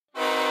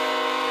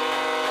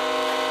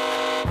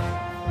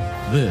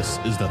This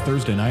is the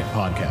Thursday Night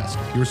Podcast,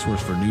 your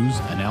source for news,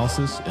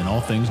 analysis, and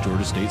all things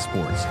Georgia State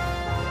sports.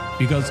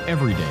 Because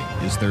every day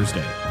is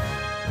Thursday.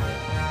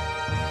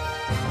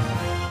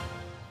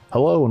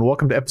 Hello, and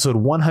welcome to episode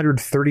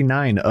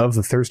 139 of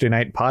the Thursday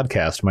Night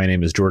Podcast. My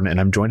name is Jordan, and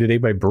I'm joined today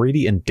by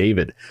Brady and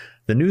David.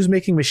 The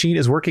news-making machine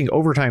is working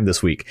overtime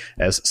this week,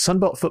 as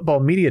Sunbelt Football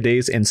Media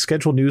Days and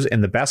scheduled news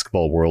in the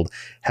basketball world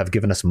have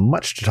given us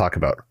much to talk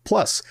about.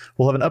 Plus,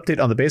 we'll have an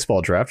update on the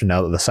baseball draft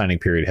now that the signing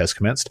period has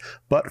commenced.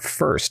 But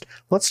first,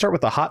 let's start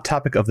with the hot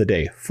topic of the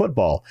day,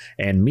 football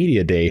and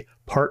Media Day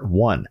Part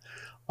 1.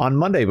 On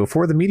Monday,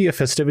 before the media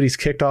festivities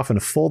kicked off in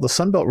full, the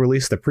Sunbelt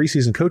released the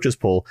preseason coaches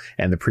poll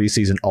and the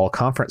preseason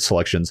all-conference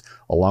selections,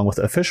 along with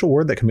official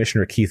word that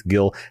Commissioner Keith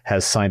Gill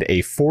has signed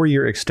a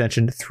 4-year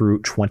extension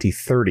through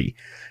 2030.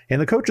 In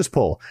the coaches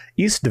poll,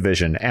 East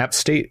Division, App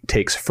State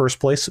takes first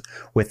place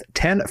with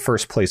 10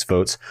 first-place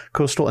votes,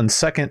 Coastal in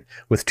second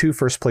with 2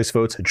 first-place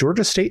votes,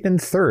 Georgia State in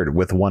third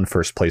with 1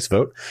 first-place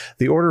vote.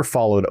 The order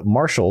followed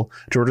Marshall,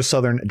 Georgia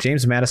Southern,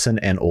 James Madison,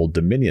 and Old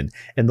Dominion.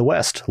 In the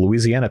West,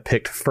 Louisiana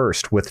picked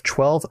first with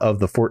 12 of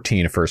the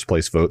 14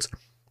 first-place votes.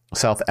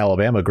 South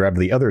Alabama grabbed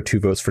the other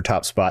 2 votes for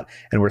top spot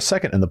and were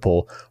second in the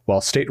poll,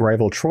 while state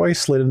rival Troy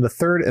slid into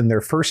third in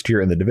their first year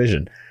in the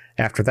division.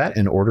 After that,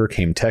 in order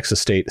came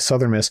Texas State,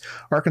 Southern Miss,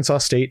 Arkansas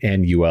State,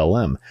 and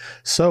ULM.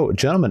 So,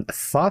 gentlemen,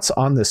 thoughts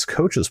on this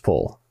coaches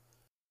poll?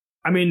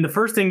 I mean, the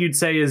first thing you'd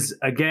say is,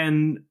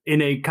 again,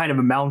 in a kind of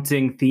a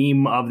mounting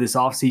theme of this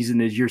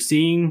offseason, is you're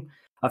seeing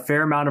a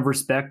fair amount of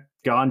respect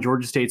gone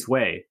Georgia State's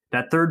way.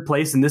 That third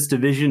place in this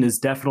division is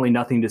definitely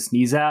nothing to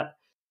sneeze at.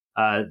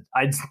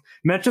 I'd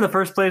mention the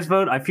first place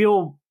vote. I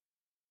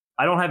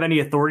don't have any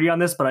authority on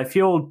this, but I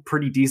feel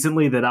pretty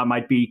decently that I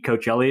might be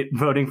Coach Elliott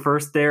voting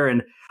first there.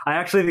 And I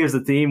actually think there's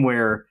a theme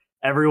where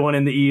everyone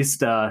in the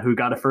East who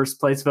got a first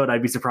place vote,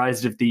 I'd be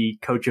surprised if the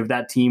coach of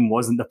that team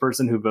wasn't the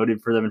person who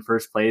voted for them in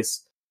first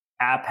place.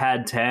 App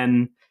had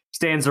 10.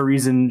 Stands to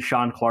reason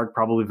Sean Clark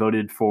probably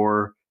voted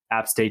for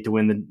App State to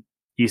win the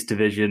East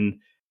Division.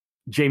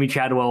 Jamie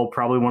Chadwell,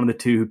 probably one of the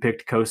 2 who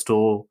picked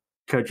Coastal.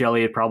 Coach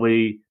Elliott,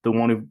 probably the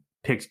one who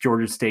picked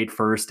Georgia State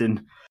first.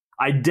 And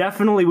I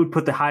definitely would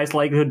put the highest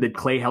likelihood that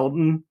Clay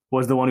Helton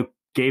was the one who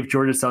gave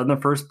Georgia Southern the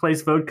first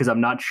place vote, because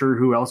I'm not sure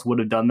who else would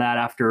have done that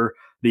after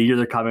the year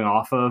they're coming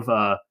off of.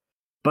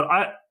 But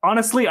I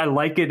honestly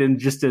like it in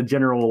just a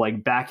general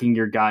like backing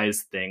your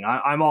guys thing.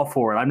 I'm all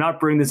for it. I'm not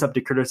bringing this up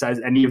to criticize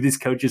any of these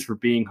coaches for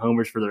being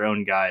homers for their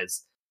own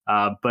guys.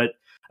 But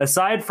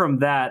aside from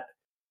that,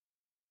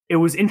 it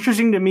was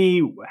interesting to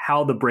me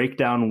how the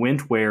breakdown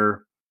went,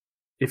 where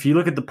if you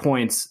look at the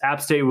points, App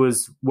State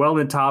was well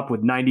in top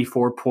with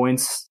 94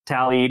 points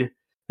tallied,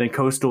 then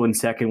Coastal in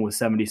second with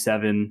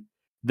 77,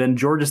 then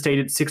Georgia State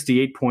at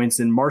 68 points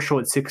and Marshall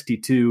at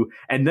 62,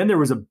 and then there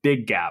was a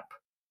big gap.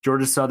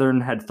 Georgia Southern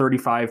had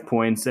 35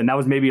 points, and that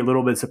was maybe a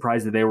little bit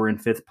surprised that they were in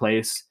 5th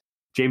place.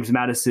 James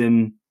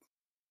Madison,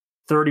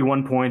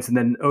 31 points, and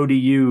then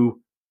ODU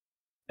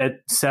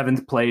at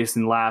 7th place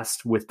and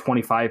last with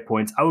 25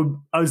 points.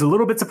 I was a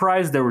little bit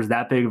surprised there was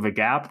that big of a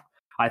gap.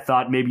 I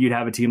thought maybe you'd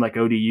have a team like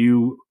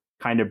ODU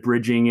kind of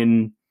bridging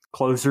in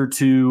closer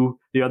to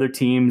the other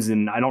teams,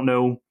 and I don't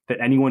know that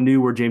anyone knew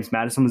where James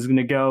Madison was going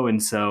to go,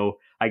 and so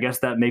I guess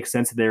that makes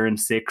sense that they're in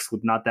 6th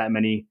with not that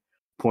many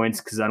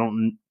points, because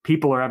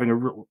people are having a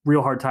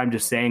real hard time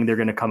just saying they're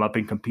going to come up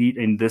and compete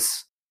in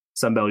this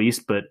Sunbelt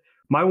East. But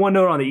my one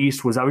note on the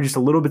East was I was just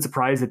a little bit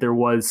surprised that there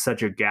was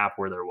such a gap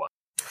where there was.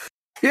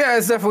 Yeah,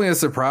 it's definitely a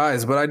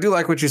surprise, but I do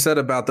like what you said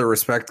about the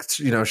respect,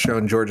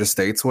 shown Georgia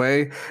State's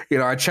way.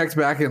 I checked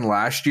back in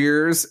last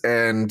year's,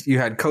 and you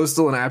had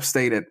Coastal and App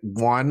State at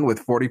 1 with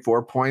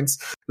 44 points.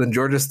 Then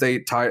Georgia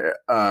State in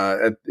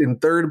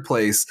 3rd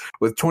place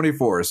with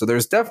 24. So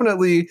there's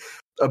definitely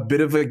a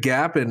bit of a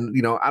gap, and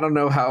I don't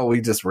know how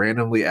we just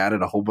randomly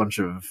added a whole bunch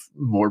of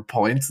more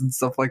points and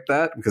stuff like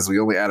that, because we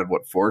only added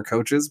 4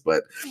 coaches.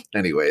 But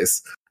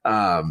anyways.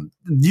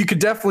 You could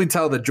definitely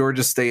tell that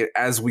Georgia State,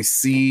 as we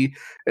see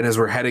and as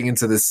we're heading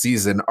into this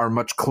season, are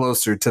much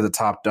closer to the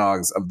top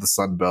dogs of the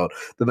Sun Belt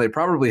than they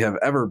probably have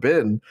ever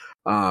been.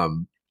 I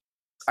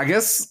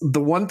guess the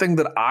one thing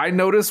that I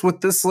noticed with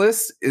this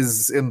list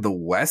is in the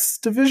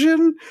West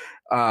Division.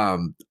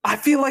 I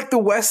feel like the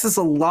West is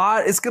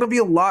it's going to be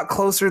a lot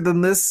closer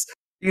than this,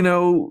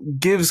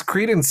 gives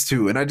credence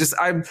to. And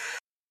I'm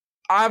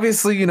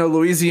obviously,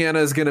 Louisiana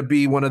is going to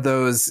be one of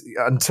those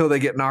until they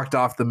get knocked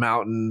off the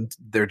mountain.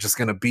 They're just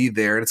going to be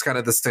there. And it's kind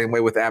of the same way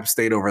with App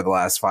State over the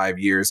last 5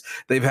 years.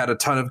 They've had a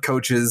ton of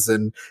coaches,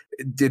 and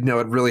it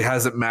really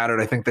hasn't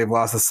mattered. I think they've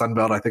lost the Sun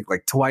Belt,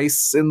 like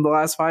twice in the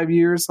last 5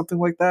 years, something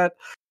like that.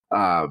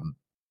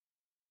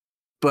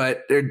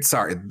 The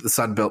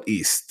Sun Belt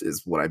East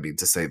is what I mean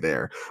to say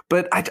there.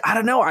 But I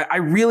don't know. I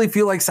really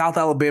feel like South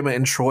Alabama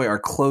and Troy are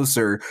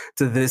closer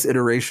to this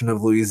iteration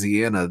of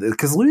Louisiana,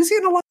 because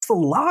Louisiana lost a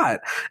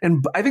lot.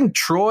 And I think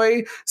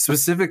Troy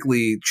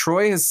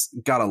has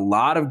got a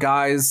lot of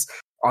guys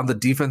on the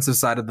defensive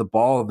side of the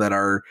ball that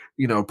are,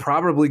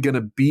 probably going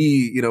to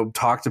be,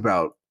 talked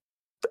about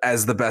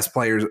as the best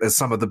players, as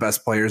some of the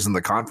best players in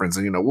the conference.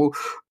 And,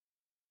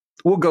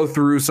 we'll go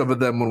through some of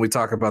them when we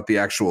talk about the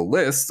actual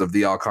list of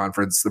the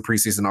all-conference, the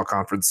preseason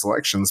all-conference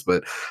selections.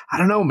 But I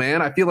don't know,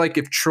 man. I feel like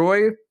if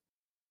Troy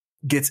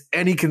gets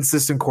any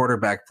consistent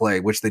quarterback play,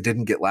 which they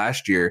didn't get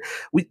last year,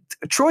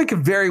 Troy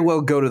could very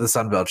well go to the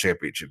Sun Belt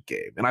Championship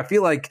game. And I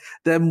feel like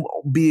them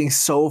being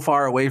so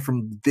far away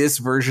from this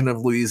version of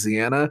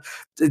Louisiana,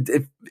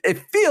 it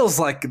feels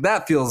like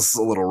that feels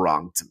a little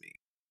wrong to me.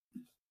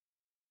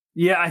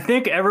 Yeah, I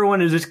think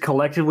everyone is just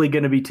collectively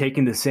going to be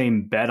taking the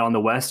same bet on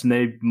the West, and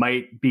they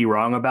might be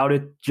wrong about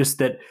it. Just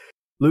that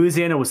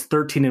Louisiana was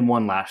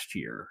 13-1 last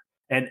year,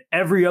 and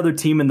every other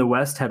team in the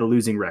West had a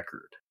losing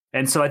record.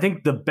 And so I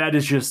think the bet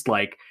is just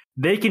like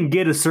they can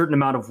get a certain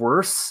amount of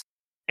worse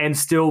and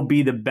still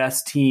be the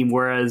best team.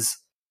 Whereas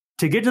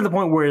to get to the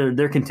point where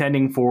they're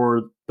contending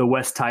for the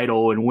West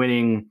title and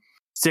winning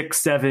 6,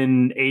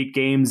 7, 8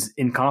 games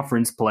in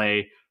conference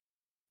play,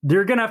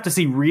 they're going to have to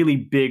see really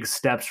big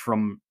steps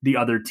from the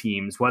other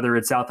teams, whether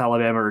it's South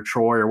Alabama or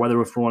Troy, or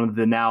whether it's one of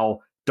the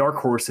now dark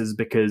horses,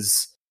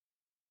 because,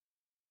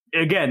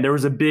 again, there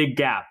was a big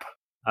gap.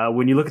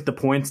 When you look at the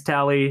points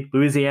tally,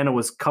 Louisiana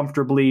was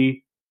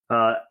comfortably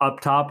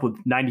up top with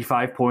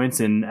 95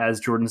 points, and as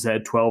Jordan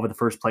said, 12 of the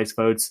first place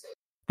votes.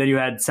 Then you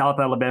had South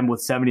Alabama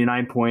with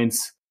 79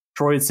 points,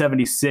 Troy at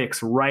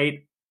 76,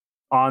 right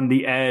on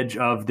the edge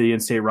of the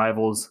in-state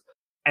rivals.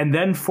 And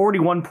then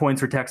 41 points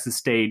for Texas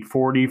State,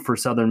 40 for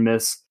Southern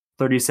Miss,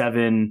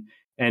 37,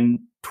 and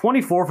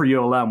 24 for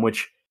ULM,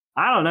 which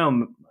I don't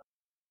know.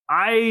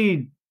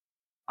 I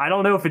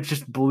don't know if it's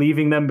just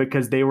believing them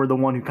because they were the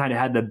one who kind of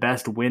had the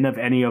best win of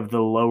any of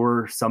the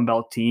lower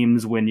Sunbelt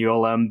teams when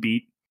ULM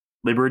beat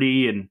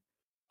Liberty and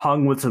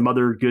hung with some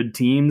other good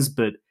teams.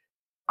 But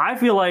I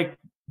feel like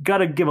got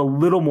to give a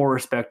little more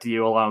respect to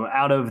ULM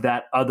out of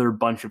that other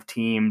bunch of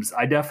teams.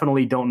 I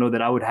definitely don't know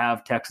that I would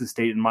have Texas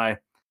State in my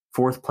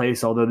fourth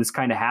place, although this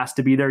kind of has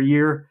to be their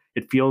year.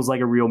 It feels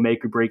like a real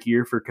make or break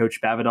year for Coach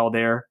Bavidal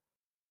there.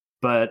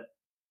 But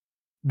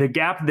the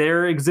gap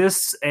there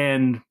exists,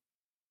 and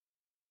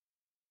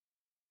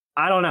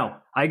I don't know.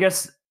 I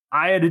guess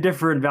I had a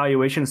different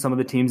valuation of some of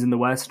the teams in the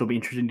West. It'll be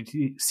interesting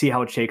to see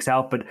how it shakes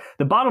out. But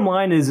the bottom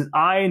line is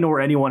I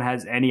nor anyone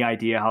has any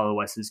idea how the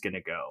West is going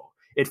to go.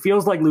 It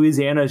feels like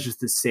Louisiana is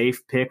just a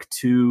safe pick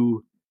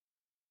to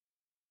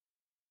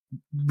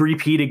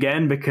repeat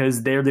again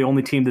because they're the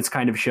only team that's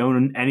kind of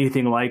shown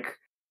anything like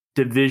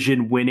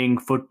division winning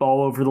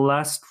football over the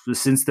last,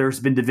 since there's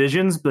been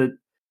divisions. But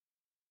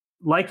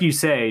like you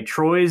say,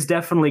 Troy's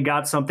definitely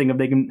got something if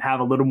they can have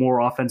a little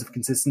more offensive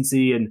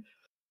consistency. And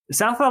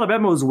South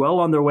Alabama was well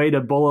on their way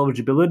to bowl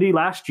eligibility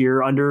last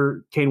year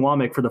under Kane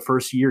Womack for the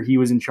first year he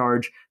was in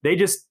charge. They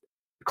just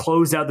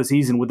closed out the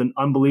season with an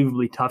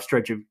unbelievably tough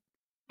stretch of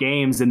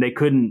games, and they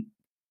couldn't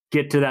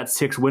get to that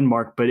 6-win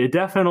mark. But it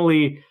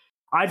definitely,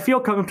 I'd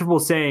feel comfortable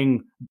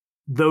saying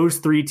those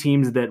three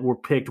teams that were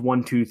picked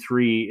 1, 2,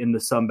 3 in the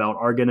Sun Belt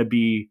are going to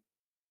be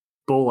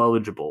bowl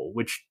eligible,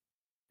 which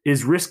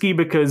is risky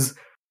because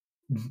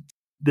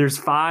there's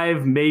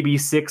 5, maybe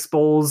 6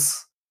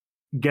 bowls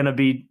going to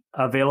be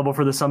available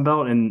for the Sun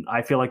Belt, and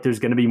I feel like there's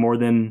going to be more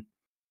than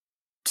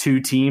 2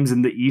 teams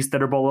in the East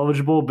that are bowl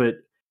eligible. But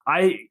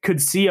I could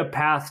see a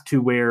path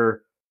to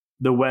where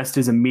the West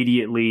is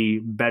immediately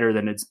better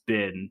than it's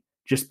been,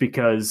 just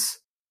because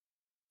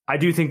I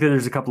do think that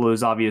there's a couple of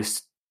those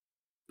obvious,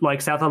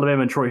 like South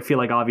Alabama and Troy feel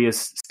like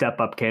obvious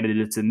step-up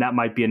candidates, and that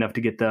might be enough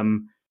to get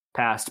them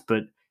past.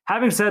 But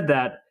having said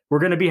that, we're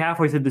going to be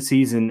halfway through the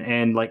season,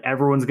 and like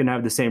everyone's going to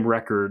have the same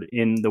record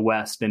in the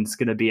West, and it's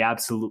going to be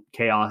absolute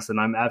chaos, and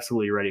I'm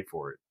absolutely ready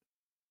for it.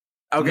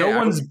 Okay,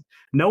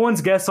 no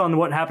one's guess on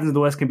what happens in the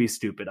West can be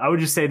stupid. I would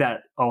just say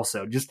that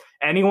also. Just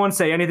anyone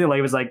say anything like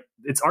it was like,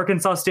 it's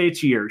Arkansas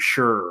State's year,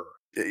 sure.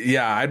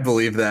 Yeah, I'd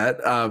believe that.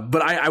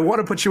 But I want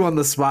to put you on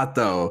the spot,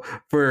 though,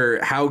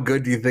 for how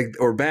good do you think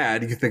or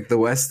bad you think the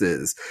West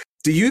is.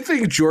 Do you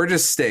think Georgia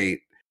State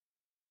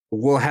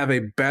will have a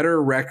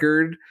better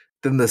record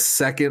than the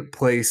second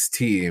place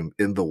team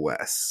in the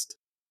West?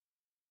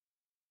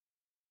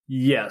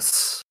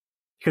 Yes.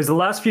 Because the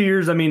last few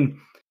years, I mean,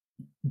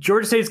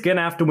 Georgia State's going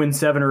to have to win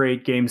 7 or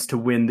 8 games to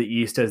win the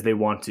East as they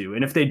want to.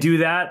 And if they do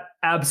that,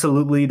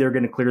 absolutely, they're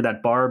going to clear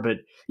that bar. But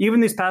even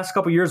these past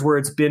couple years where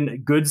it's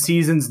been good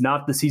seasons,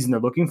 not the season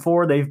they're looking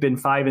for, they've been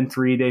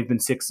 5-3, they've been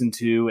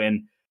 6-2.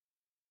 And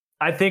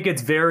I think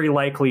it's very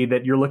likely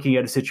that you're looking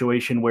at a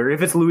situation where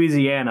if it's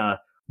Louisiana,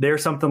 they're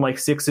something like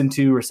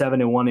 6-2 or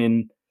 7-1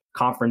 in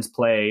conference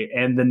play.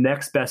 And the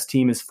next best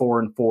team is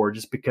 4-4,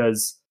 just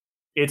because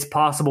it's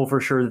possible for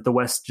sure that the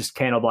West just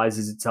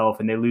cannibalizes itself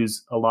and they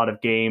lose a lot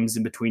of games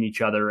in between each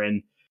other.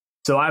 And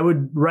so I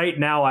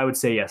would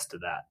say yes to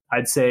that.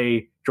 I'd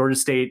say Georgia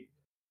State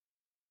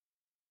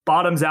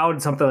bottoms out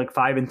at something like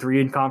 5-3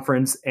 in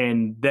conference.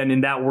 And then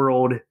in that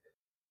world,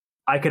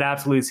 I could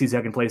absolutely see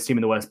second place team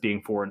in the West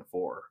being 4-4.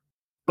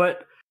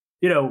 But,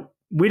 you know,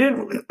 we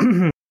didn't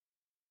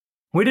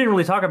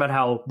really talk about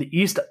how the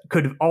East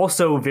could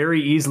also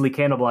very easily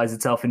cannibalize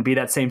itself and be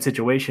that same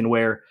situation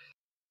where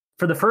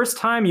for the first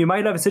time, you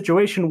might have a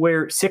situation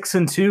where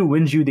 6-2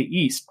 wins you the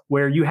East,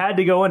 where you had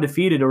to go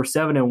undefeated or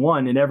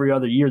 7-1 in every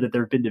other year that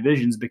there have been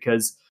divisions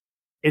because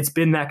it's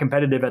been that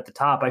competitive at the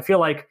top. I feel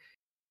like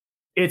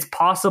it's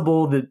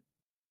possible that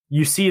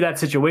you see that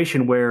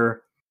situation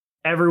where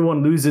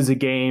everyone loses a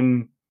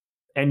game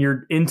and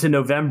you're into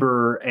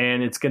November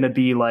and it's going to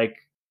be like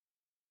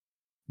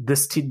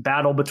this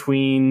battle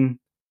between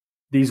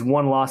these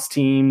 1-loss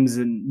teams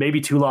and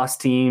maybe 2-loss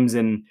teams,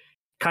 and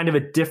kind of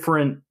a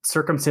different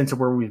circumstance of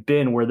where we've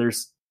been, where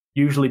there's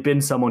usually been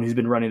someone who's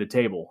been running the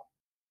table.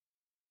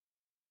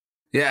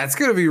 Yeah, it's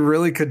going to be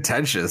really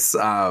contentious.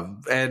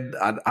 And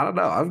I don't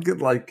know. I'm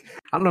getting I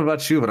don't know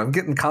about you, but I'm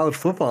getting college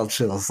football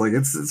chills. Like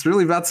it's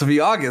really about to be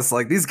August.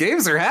 Like these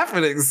games are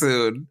happening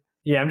soon.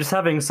 Yeah, I'm just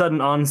having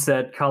sudden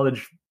onset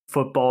college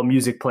football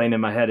music playing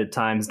in my head at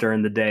times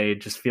during the day.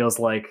 It just feels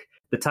like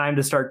the time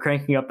to start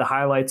cranking up the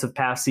highlights of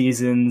past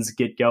seasons,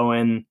 get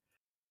going.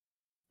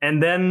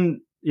 And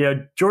then,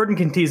 Jordan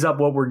can tease up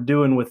what we're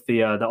doing with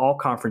the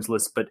all-conference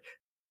list, but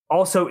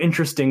also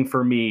interesting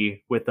for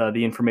me with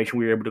the information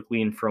we were able to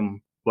glean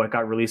from what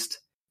got released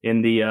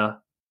in the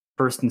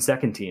first and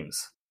second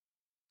teams.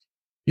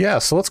 Yeah,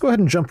 so let's go ahead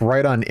and jump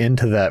right on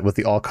into that with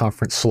the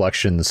all-conference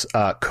selections.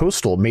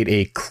 Coastal made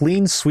a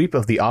clean sweep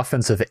of the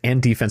Offensive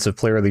and Defensive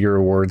Player of the Year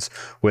awards,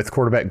 with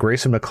quarterback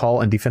Grayson McCall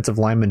and defensive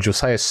lineman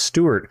Josiah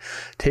Stewart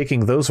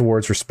taking those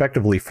awards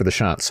respectively for the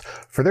Chants.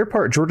 For their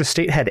part, Georgia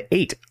State had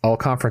 8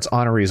 all-conference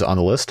honorees on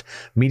the list.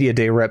 Media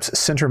Day reps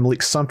center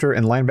Malik Sumter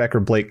and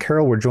linebacker Blake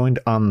Carroll were joined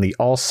on the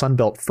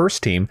all-Sunbelt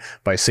first team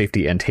by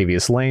safety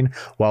Antavius Lane,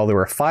 while there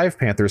were 5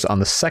 Panthers on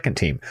the second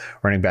team.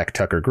 Running back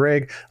Tucker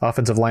Gregg,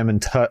 offensive lineman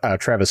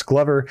Travis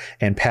Glover,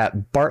 and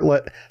Pat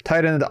Bartlett,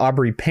 tight end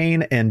Aubrey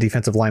Payne, and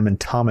defensive lineman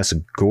Thomas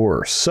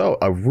Gore. So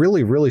a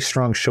really, really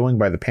strong showing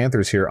by the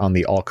Panthers here on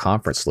the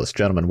all-conference list.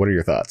 Gentlemen, what are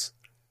your thoughts?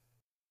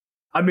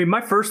 I mean,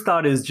 my first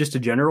thought is just a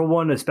general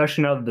one,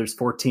 especially now that there's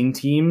 14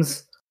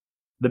 teams.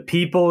 The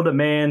people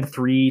demand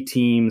 3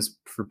 teams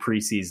for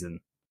preseason.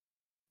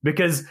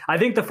 Because I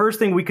think the first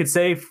thing we could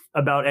say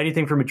about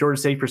anything from a Georgia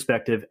State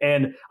perspective,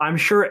 and I'm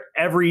sure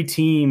every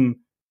team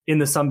in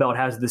the Sun Belt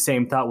has the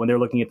same thought when they're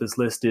looking at this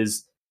list,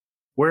 is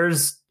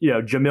where's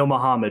Jamil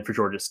Muhammad for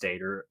Georgia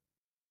State or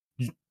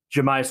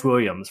Jamias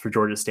Williams for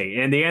Georgia State?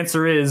 And the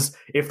answer is,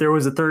 if there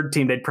was a third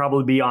team, they'd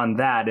probably be on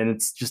that. And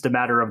it's just a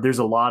matter of there's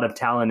a lot of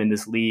talent in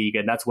this league,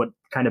 and that's what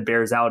kind of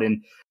bears out.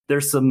 And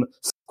there's some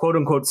quote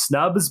unquote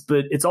snubs,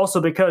 but it's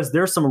also because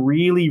there's some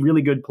really,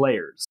 really good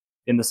players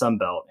in the Sun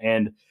Belt.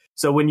 And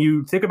so when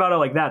you think about it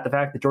like that, the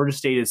fact that Georgia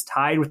State is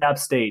tied with App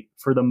State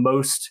for the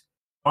most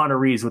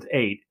honorees with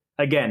 8,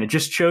 again, it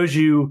just shows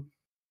you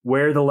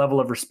where the level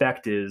of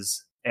respect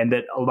is, and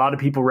that a lot of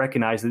people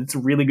recognize that it's a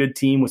really good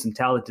team with some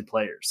talented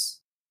players.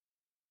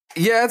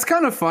 Yeah, it's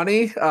kind of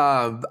funny.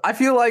 I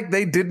feel like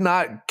they did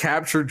not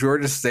capture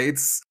Georgia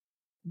State's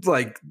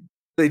best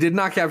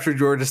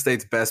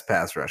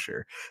pass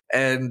rusher.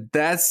 And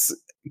that's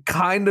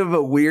kind of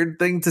a weird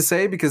thing to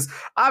say, because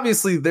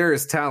obviously there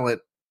is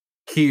talent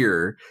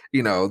here.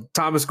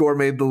 Thomas Gore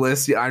made the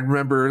list. I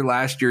remember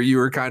last year you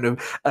were kind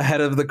of ahead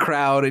of the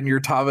crowd in your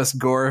Thomas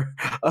Gore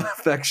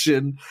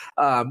affection.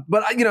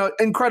 But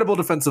incredible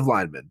defensive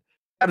lineman.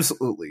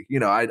 Absolutely.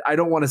 I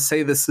don't want to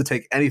say this to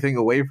take anything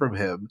away from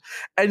him.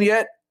 And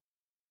yet,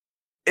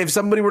 if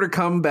somebody were to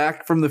come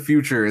back from the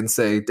future and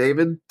say,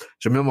 David,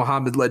 Jamil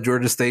Muhammad led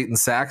Georgia State in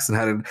sacks and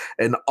had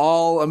an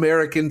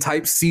all-American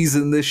type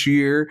season this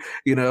year,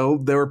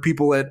 there were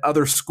people at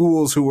other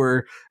schools who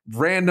were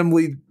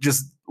randomly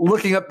just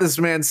looking up this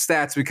man's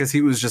stats because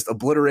he was just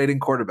obliterating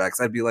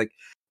quarterbacks, I'd be like,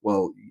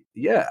 well,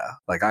 yeah,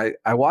 like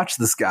I watched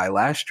this guy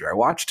last year. I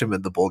watched him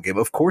in the bowl game.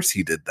 Of course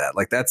he did that.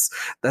 Like that's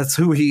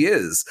who he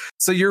is.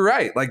 So you're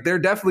right. Like there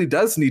definitely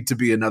does need to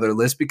be another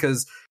list,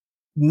 because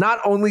not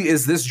only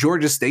is this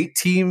Georgia State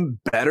team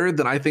better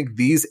than I think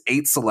these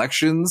 8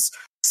 selections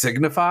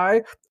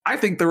signify, I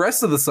think the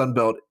rest of the Sun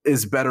Belt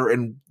is better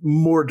and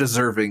more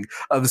deserving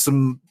of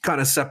some kind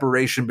of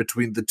separation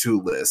between the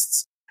 2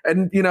 lists.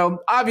 And,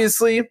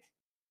 obviously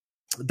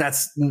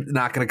that's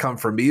not going to come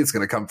from me. It's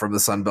going to come from the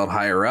Sun Belt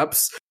higher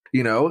ups,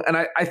 and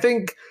I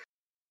think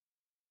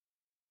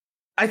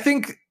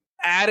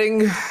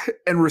adding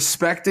and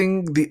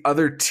respecting the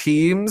other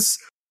teams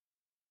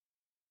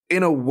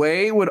in a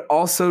way would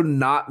also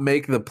not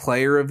make the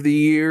player of the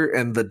year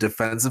and the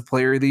defensive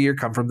player of the year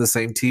come from the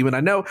same team. And I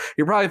know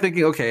you're probably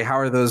thinking, okay, how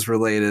are those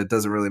related? It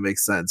doesn't really make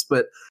sense.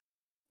 But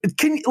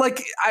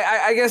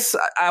I guess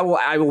I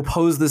will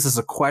pose this as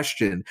a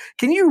question.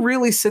 Can you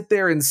really sit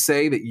there and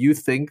say that you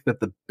think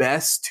that the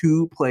best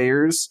 2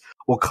 players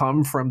will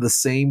come from the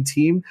same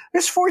team?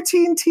 There's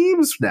 14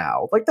 teams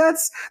now. Like that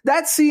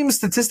seems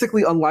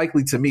statistically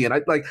unlikely to me. And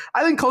I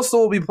think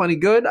Coastal will be plenty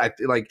good. I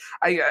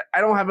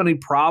don't have any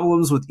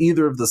problems with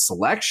either of the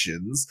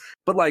selections,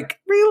 but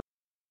really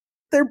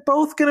they're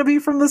both going to be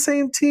from the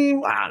same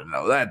team. I don't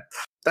know. That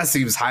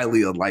seems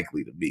highly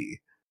unlikely to me.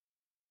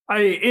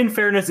 In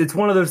fairness, it's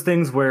one of those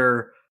things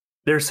where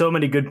there's so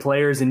many good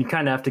players and you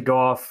kind of have to go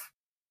off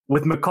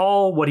with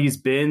McCall, what he's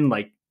been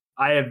like.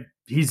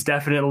 He's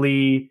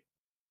definitely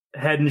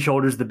head and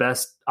shoulders the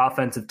best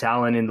offensive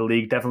talent in the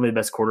league, definitely the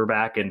best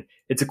quarterback, and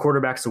it's a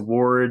quarterback's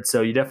award,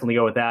 so you definitely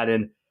go with that.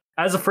 And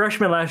as a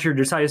freshman last year,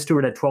 Josiah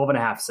Stewart had 12 and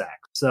a half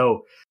sacks.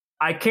 So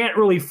I can't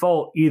really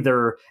fault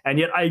either. And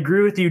yet I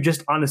agree with you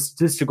just on a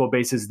statistical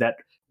basis that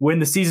when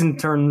the season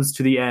turns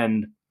to the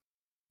end,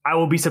 I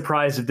will be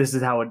surprised if this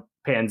is how it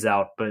pans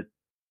out. But,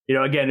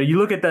 again, you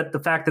look at the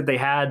fact that they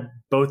had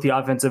both the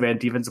offensive and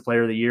defensive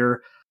player of the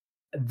year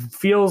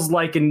feels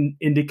like an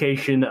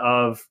indication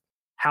of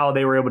how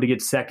they were able to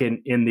get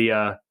second in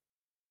the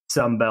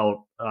Sun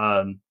Belt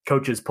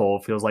coaches poll.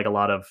 Feels like a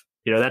lot of,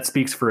 that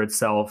speaks for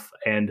itself.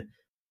 And,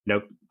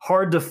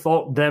 hard to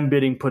fault them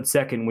bidding put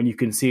second when you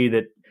can see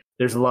that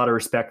there's a lot of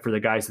respect for the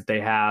guys that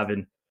they have.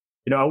 And,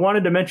 I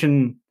wanted to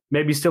mention,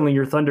 maybe stealing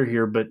your thunder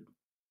here, but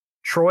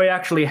Troy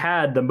actually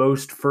had the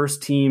most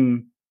first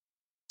team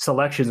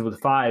selections with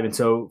 5. And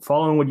so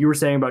following what you were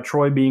saying about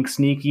Troy being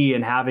sneaky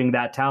and having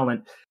that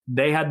talent,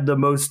 they had the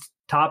most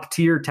top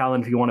tier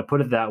talent, if you want to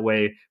put it that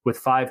way, with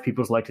 5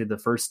 people selected the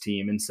first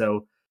team. And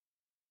so,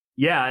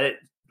 yeah,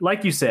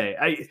 like you say,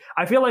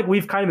 I feel like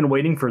we've kind of been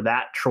waiting for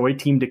that Troy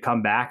team to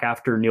come back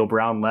after Neil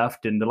Brown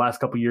left. And the last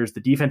couple of years,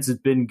 the defense has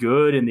been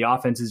good and the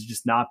offense has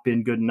just not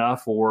been good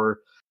enough. Or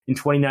in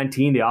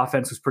 2019, the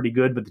offense was pretty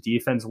good, but the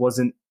defense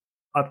wasn't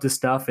up to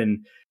stuff.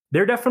 And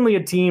they're definitely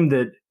a team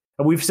that,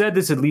 and we've said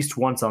this at least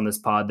once on this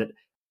pod, that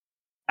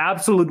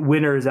absolute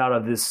winners out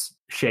of this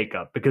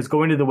shakeup, because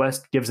going to the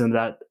West gives them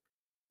that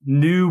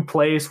new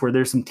place where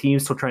there's some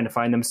teams still trying to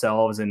find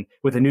themselves, and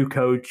with a new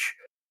coach,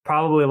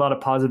 probably a lot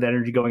of positive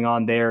energy going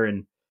on there,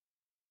 and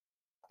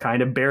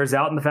kind of bears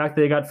out in the fact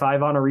that they got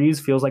 5 honorees.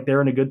 Feels like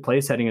they're in a good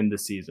place heading into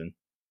this season.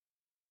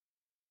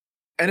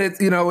 And it's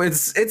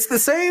the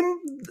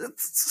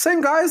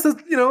same guys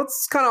that,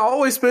 it's kind of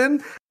always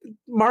been.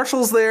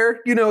 Marshall's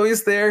there,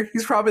 he's there.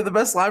 He's probably the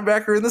best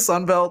linebacker in the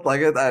Sun Belt.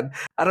 Like,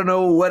 I don't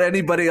know what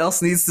anybody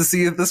else needs to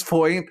see at this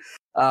point.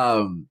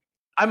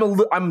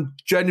 I'm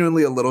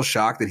genuinely a little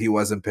shocked that he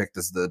wasn't picked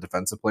as the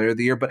defensive player of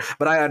the year, but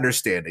I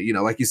understand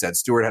it. Like you said,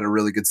 Stewart had a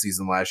really good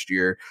season last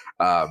year.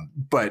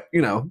 But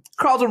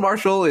Carlton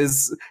Martial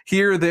is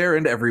here, there,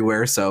 and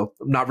everywhere, so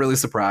I'm not really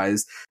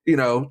surprised.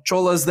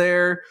 Chola's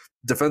there,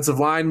 defensive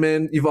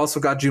lineman. You've also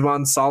got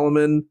Javon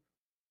Solomon.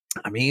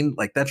 I mean,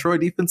 like, that Troy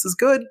defense is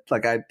good.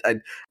 Like,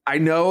 I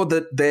know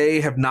that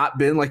they have not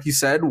been, like you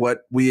said,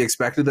 what we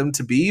expected them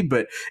to be,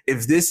 but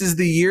if this is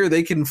the year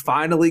they can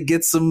finally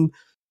get some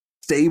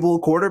stable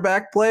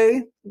quarterback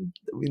play,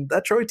 I mean,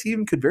 that Troy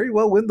team could very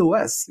well win the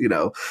West.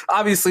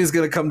 Obviously it's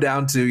going to come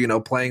down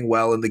to, playing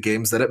well in the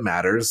games that it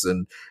matters.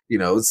 And,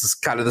 it's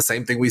just kind of the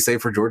same thing we say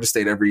for Georgia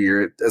State every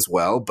year as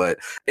well. But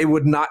it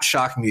would not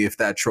shock me if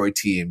that Troy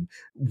team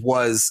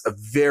was a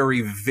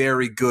very,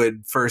 very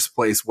good first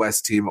place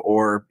West team,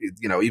 or,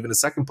 even a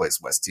second place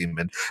West team,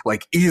 and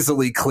like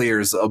easily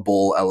clears a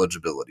bowl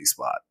eligibility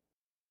spot.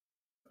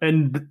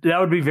 And that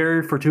would be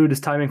very fortuitous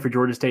timing for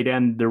Georgia State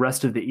and the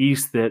rest of the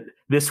East, that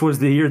this was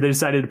the year they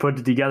decided to put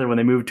it together when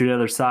they moved to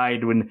another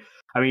side.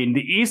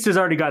 The East has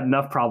already got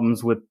enough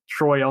problems with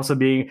Troy also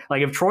being,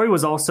 like, if Troy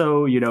was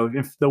also,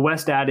 if the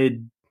West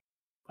added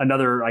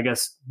another, I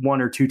guess, 1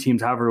 or 2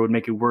 teams, however it would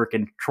make it work,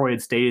 and Troy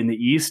had stayed in the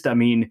East, I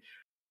mean,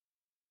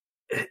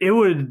 it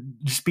would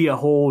just be a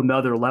whole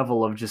nother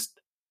level of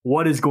just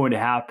what is going to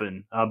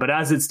happen. But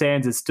as it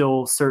stands, it's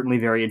still certainly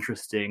very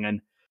interesting. And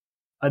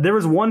there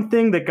was one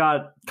thing that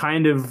got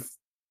kind of,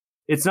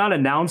 it's not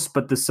announced,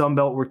 but the Sun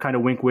Belt were kind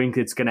of wink, wink,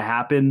 it's going to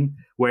happen,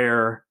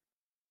 where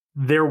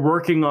they're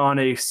working on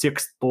a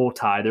 6th bowl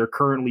tie. They're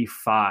currently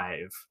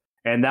 5.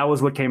 And that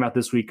was what came out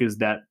this week, is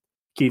that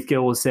Keith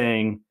Gill was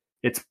saying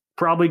it's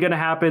probably going to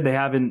happen. They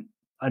haven't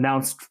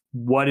announced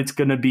what it's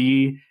going to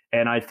be.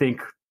 And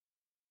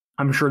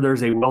I'm sure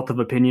there's a wealth of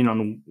opinion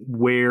on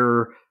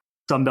where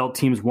Sunbelt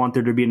teams want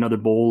there to be another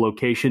bowl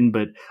location.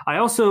 But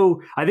I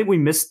think we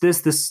missed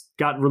this. This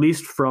got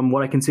released, from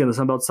what I can see on the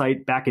Sunbelt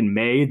site, back in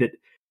May, that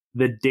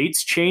the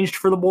dates changed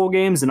for the bowl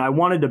games. And I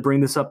wanted to bring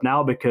this up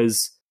now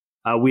because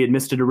we had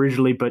missed it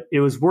originally, but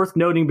it was worth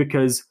noting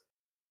because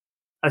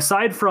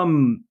aside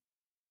from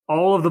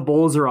all of the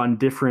bowls are on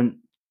different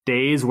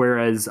days,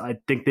 whereas I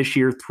think this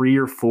year 3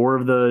 or 4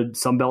 of the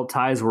Sunbelt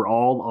ties were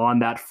all on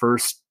that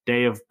first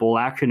day of bowl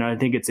action. And I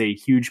think it's a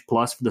huge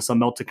plus for the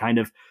Sunbelt to kind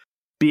of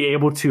be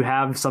able to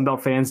have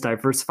Sunbelt fans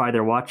diversify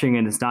their watching,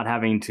 and it's not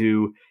having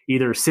to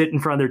either sit in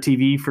front of their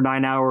TV for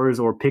 9 hours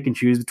or pick and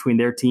choose between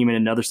their team and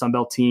another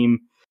Sunbelt team.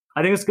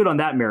 I think it's good on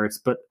that merits.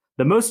 But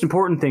the most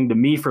important thing to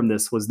me from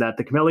this was that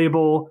the Camellia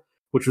Bowl,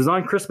 which was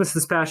on Christmas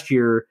this past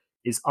year,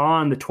 is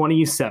on the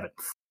 27th.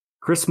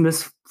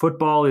 Christmas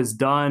football is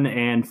done,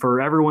 and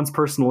for everyone's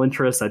personal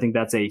interest, I think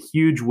that's a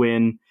huge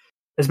win,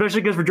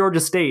 especially because for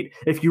Georgia State,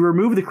 if you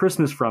remove the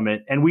Christmas from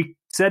it, and we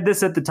said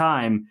this at the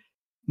time,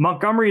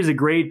 Montgomery is a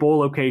great bowl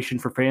location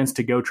for fans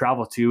to go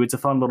travel to. It's a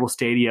fun little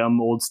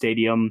stadium, old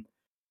stadium.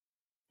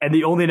 And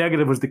the only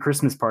negative was the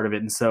Christmas part of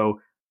it. And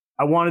so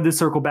I wanted to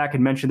circle back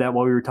and mention that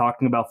while we were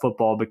talking about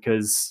football,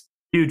 because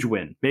huge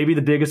win. Maybe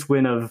the biggest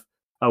win of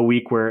a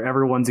week where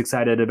everyone's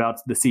excited about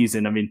the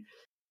season. I mean,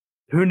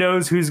 who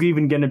knows who's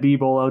even going to be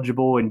bowl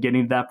eligible and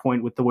getting to that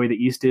point with the way the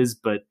East is.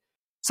 But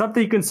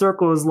something you can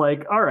circle is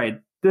like, all right,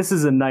 this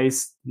is a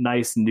nice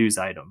news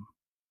item.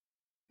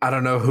 I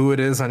don't know who it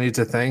is I need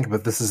to thank,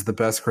 but this is the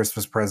best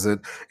Christmas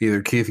present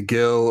either Keith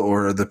Gill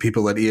or the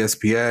people at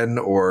ESPN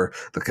or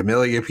the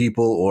Camellia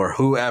people or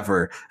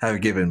whoever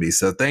have given me.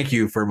 So thank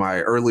you for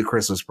my early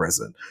Christmas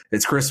present.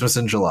 It's Christmas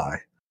in July.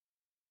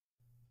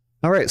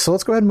 All right, so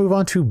let's go ahead and move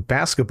on to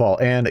basketball.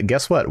 And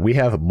guess what? We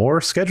have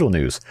more schedule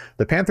news.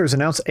 The Panthers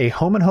announced a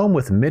home-and-home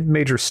with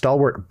mid-major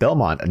stalwart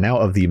Belmont, now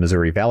of the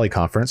Missouri Valley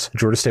Conference.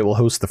 Georgia State will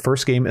host the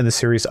first game in the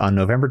series on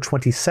November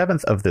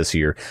 27th of this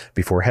year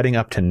before heading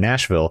up to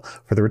Nashville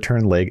for the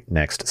return leg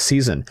next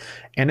season.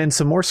 And in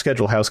some more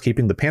schedule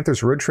housekeeping, the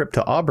Panthers' road trip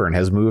to Auburn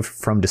has moved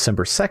from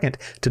December 2nd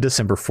to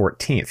December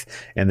 14th,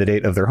 and the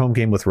date of their home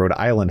game with Rhode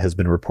Island has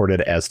been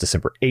reported as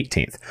December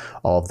 18th.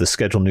 All of the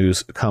schedule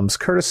news comes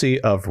courtesy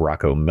of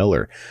Rocco Miller.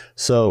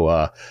 So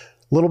a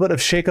little bit of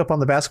shakeup on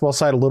the basketball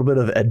side, a little bit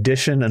of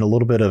addition, and a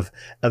little bit of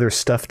other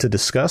stuff to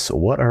discuss.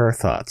 What are our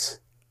thoughts?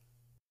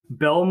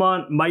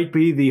 Belmont might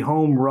be the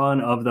home run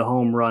of the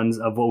home runs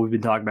of what we've been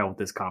talking about with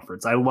this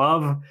conference. I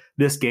love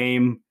this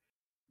game.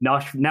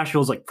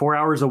 Nashville's like 4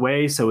 hours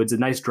away, so it's a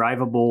nice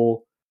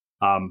drivable.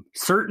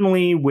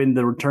 Certainly when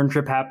the return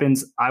trip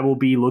happens, I will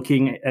be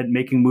looking at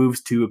making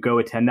moves to go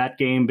attend that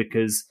game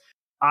because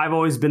I've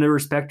always been a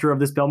respecter of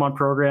this Belmont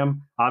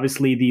program.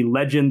 Obviously, the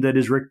legend that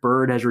is Rick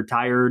Byrd has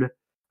retired,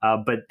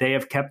 but they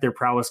have kept their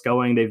prowess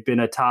going. They've been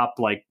a top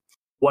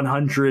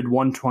 100,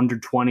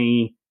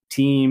 120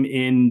 team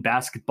in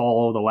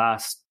basketball the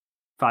last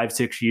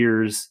 5-6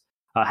 years.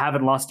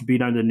 Haven't lost a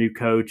beat under the new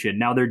coach, and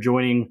now they're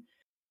joining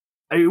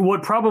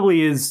what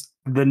probably is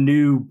the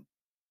new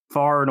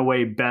far and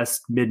away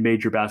best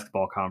mid-major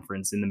basketball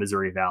conference in the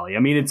Missouri Valley. I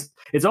mean,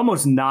 it's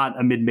almost not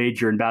a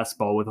mid-major in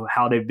basketball with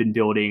how they've been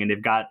building, and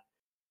they've got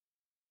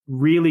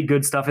really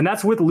good stuff. And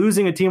that's with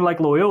losing a team like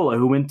Loyola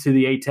who went to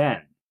the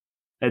A-10.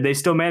 And they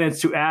still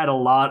managed to add a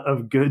lot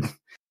of good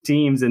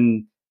teams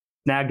and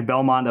snagged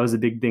Belmont. That was a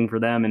big thing for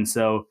them. And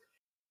so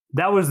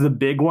that was the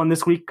big one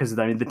this week because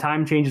the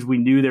time changes. We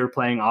knew they were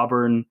playing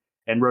Auburn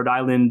and Rhode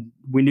Island.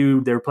 We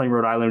knew they were playing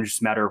Rhode Island. It was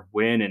just a matter of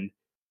when. And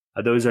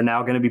those are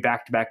now going to be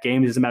back-to-back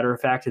games, as a matter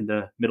of fact, in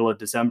the middle of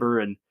December.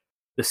 And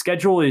the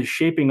schedule is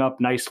shaping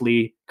up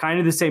nicely. Kind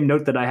of the same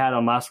note that I had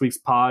on last week's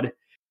pod.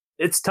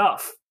 It's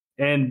tough.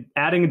 And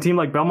adding a team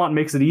like Belmont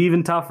makes it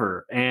even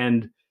tougher.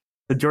 And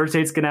the Georgia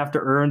State's going to have to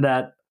earn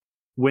that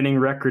winning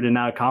record in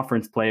out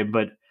conference play.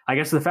 But I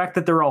guess the fact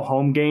that they're all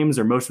home games,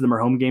 or most of them are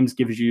home games,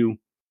 gives you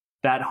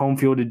that home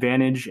field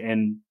advantage,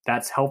 and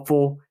that's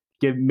helpful.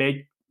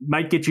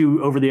 Might get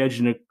you over the edge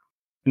in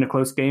a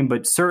close game,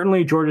 but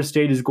certainly Georgia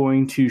State is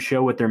going to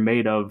show what they're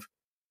made of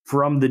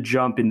from the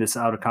jump in this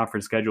out of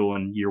conference schedule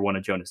in year one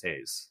of Jonas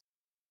Hayes.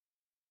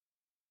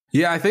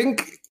 Yeah, I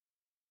think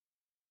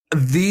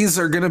these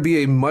are going to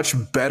be a much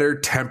better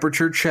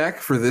temperature check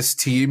for this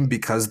team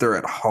because they're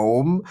at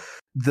home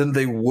than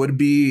they would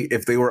be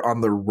if they were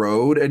on the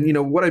road.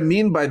 And, what I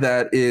mean by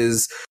that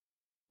is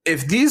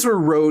if these were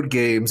road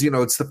games,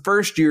 it's the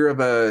first year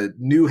of a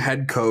new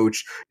head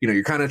coach,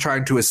 you're kind of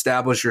trying to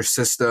establish your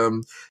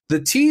system. The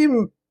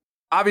team,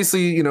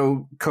 obviously,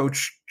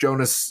 Coach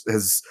Jonas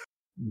has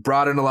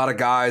brought in a lot of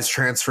guys,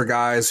 transfer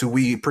guys who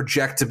we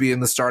project to be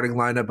in the starting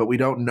lineup, but we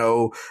don't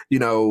know,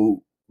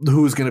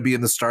 who's going to be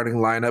in the starting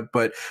lineup.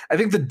 But I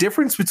think the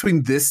difference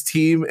between this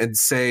team and,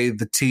 say,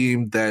 the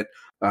team that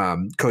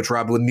Coach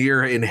Rob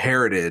Lanier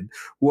inherited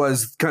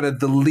was kind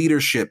of the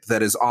leadership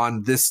that is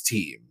on this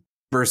team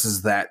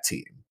versus that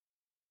team.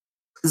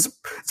 It's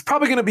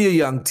probably going to be a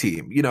young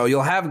team.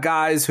 You'll have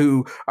guys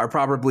who are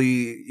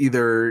probably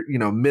either,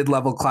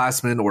 mid-level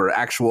classmen or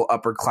actual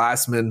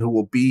upperclassmen who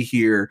will be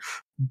here,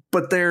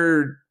 but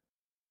their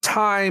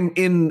time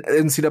in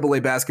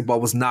NCAA basketball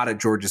was not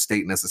at Georgia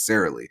State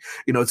necessarily.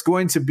 It's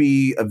going to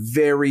be a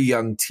very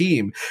young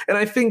team. And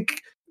I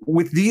think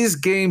with these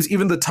games,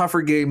 even the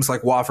tougher games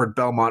like Wofford,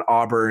 Belmont,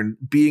 Auburn,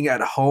 being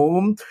at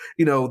home,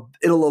 it'll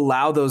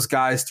allow those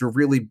guys to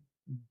really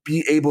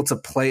be able to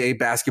play a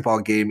basketball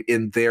game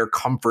in their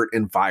comfort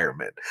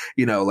environment.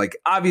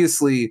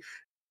 Obviously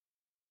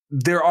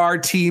there are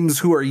teams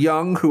who are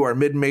young, who are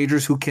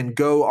mid-majors, who can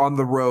go on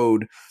the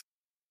road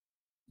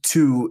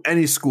to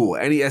any school,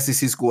 any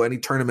SEC school, any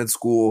tournament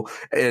school,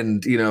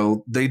 and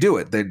they do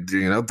it.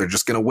 They're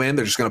just going to win.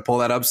 They're just going to pull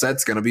that upset.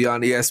 It's going to be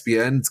on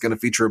ESPN. It's going to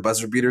feature a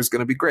buzzer beater. It's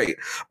going to be great.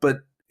 But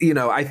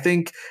I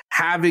think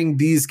having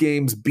these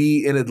games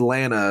be in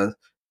Atlanta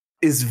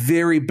is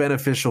very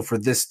beneficial for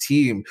this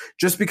team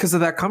just because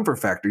of that comfort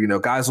factor.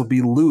 Guys will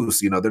be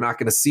loose. They're not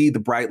going to see the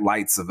bright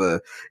lights of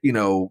a,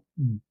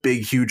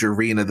 big, huge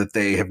arena that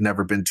they have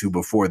never been to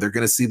before. They're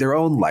going to see their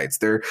own lights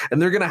there.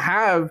 And they're going to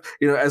have,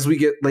 as we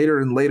get later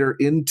and later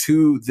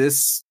into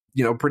this,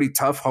 pretty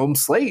tough home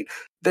slate,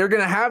 they're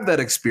going to have that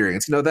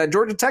experience. That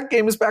Georgia Tech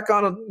game is back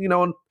on,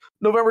 on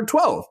November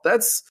 12th.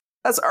 That's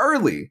That's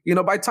early.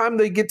 By the time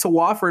they get to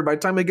Wofford, by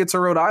the time they get to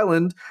Rhode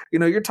Island,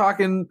 you're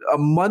talking a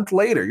month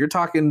later. You're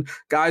talking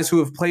guys who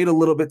have played a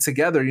little bit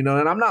together, and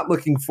I'm not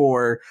looking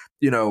for,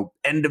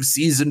 end of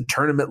season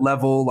tournament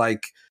level,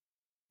 like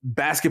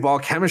basketball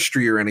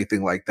chemistry or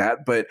anything like that.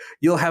 But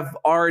you'll have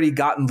already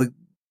gotten the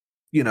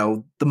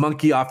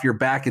monkey off your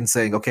back and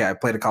saying, okay, I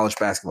played a college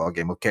basketball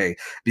game. Okay,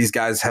 these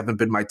guys haven't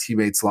been my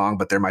teammates long,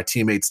 but they're my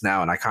teammates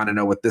now. And I kind of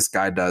know what this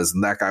guy does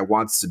and that guy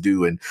wants to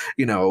do. And,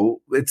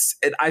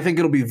 I think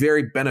it'll be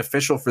very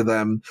beneficial for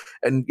them.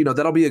 And,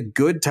 that'll be a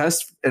good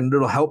test, and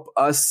it'll help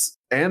us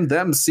and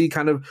them see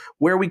kind of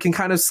where we can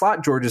kind of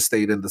slot Georgia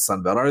State in the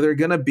Sun Belt. Are there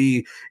going to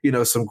be,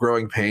 some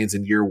growing pains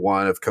in year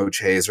one of Coach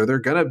Hayes? Are there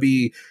going to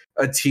be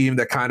a team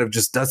that kind of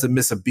just doesn't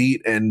miss a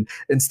beat, and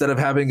instead of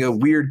having a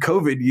weird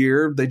COVID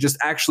year, they just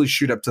actually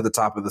shoot up to the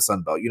top of the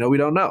Sun Belt? We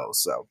don't know.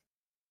 So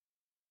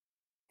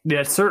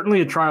yeah, it's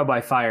certainly a trial by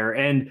fire.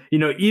 And,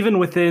 even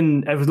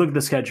within, as we look at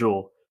the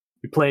schedule,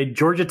 we played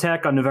Georgia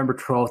Tech on November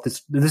 12th.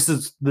 This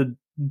is the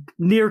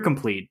near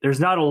complete. There's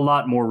not a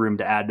lot more room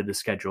to add to the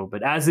schedule,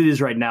 but as it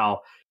is right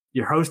now,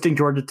 you're hosting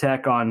Georgia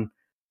Tech on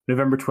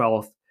November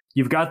 12th.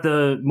 You've got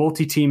the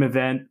multi-team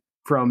event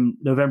from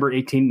November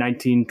 18,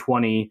 19,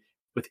 20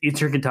 with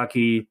Eastern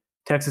Kentucky,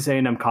 Texas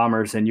A&M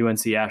Commerce, and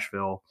UNC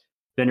Asheville.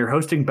 Then you're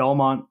hosting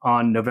Belmont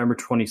on November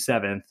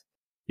 27th.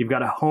 You've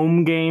got a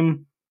home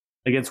game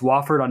against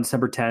Wofford on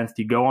December 10th.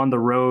 You go on the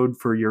road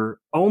for your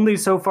only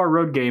so far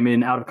road game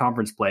in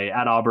out-of-conference play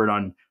at Auburn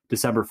on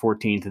December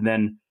 14th. And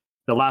then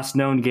the last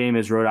known game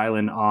is Rhode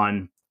Island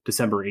on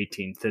December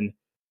 18th. And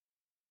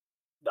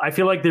I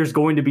feel like there's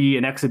going to be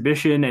an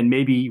exhibition and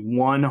maybe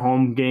one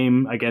home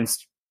game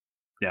against,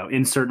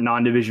 insert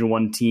non-Division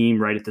I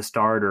team right at the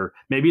start, or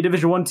maybe a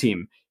Division I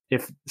team.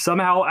 If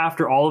somehow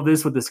after all of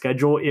this with the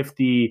schedule, if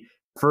the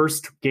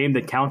first game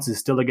that counts is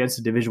still against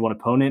a Division I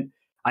opponent,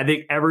 I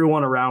think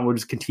everyone around will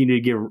just continue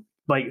to give,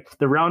 like,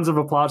 the rounds of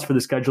applause for the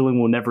scheduling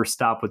will never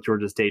stop with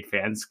Georgia State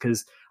fans,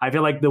 because I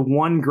feel like the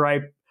one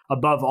gripe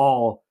above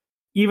all,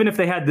 even if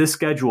they had this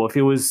schedule, if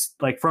it was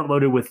like front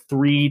loaded with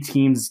 3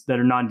 teams that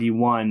are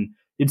non-D1,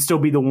 it'd still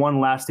be the one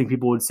last thing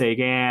people would say,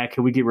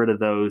 can we get rid of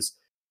those?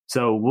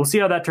 So we'll see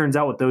how that turns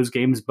out with those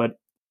games. But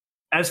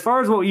as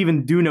far as what we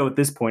even do know at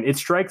this point, it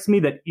strikes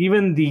me that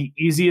even the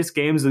easiest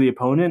games of the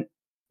opponent,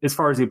 as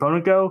far as the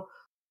opponent go,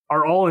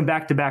 are all in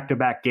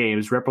back-to-back-to-back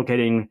games,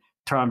 replicating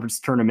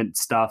tournament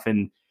stuff,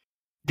 and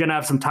going to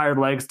have some tired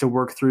legs to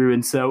work through.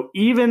 And so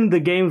even the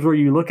games where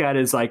you look at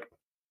it as like,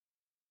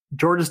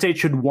 Georgia State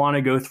should want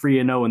to go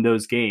 3-0 in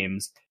those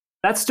games,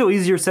 that's still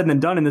easier said than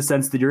done, in the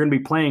sense that you're going to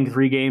be playing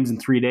 3 games in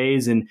 3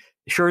 days, and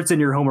sure, it's in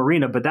your home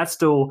arena, but that's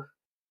still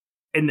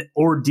an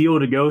ordeal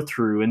to go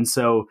through. And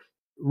so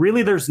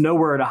really there's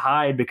nowhere to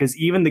hide, because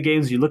even the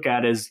games you look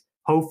at as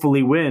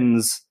hopefully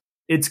wins,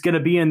 it's going to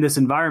be in this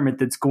environment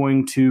that's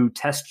going to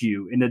test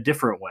you in a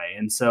different way.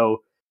 And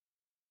so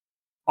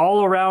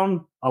all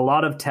around, a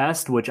lot of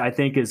test, which I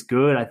think is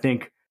good. I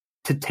think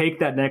to take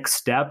that next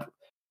step,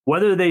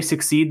 whether they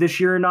succeed this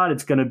year or not,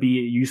 it's going to be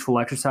a useful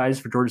exercise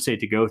for Georgia State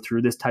to go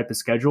through this type of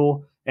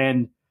schedule.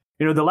 And,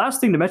 the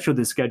last thing to mention with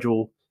this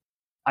schedule,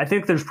 I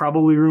think there's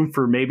probably room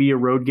for maybe a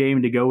road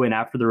game to go in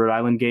after the Rhode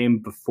Island game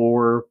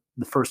before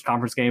the first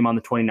conference game on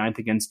the 29th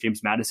against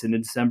James Madison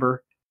in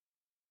December.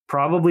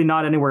 Probably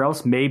not anywhere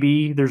else.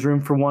 Maybe there's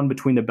room for one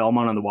between the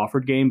Belmont and the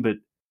Wofford game. But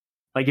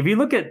like, if you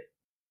look at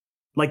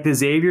like the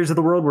Xaviers of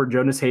the world, where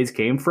Jonas Hayes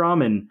came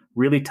from, and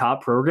really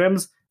top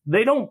programs,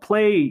 they don't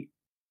play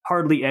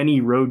hardly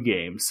any road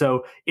games.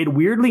 So it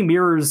weirdly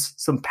mirrors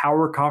some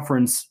power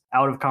conference,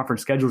 out of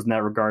conference schedules in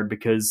that regard,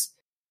 because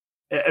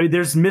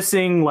there's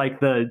missing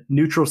like the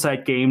neutral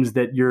site games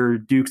that your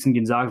Dukes and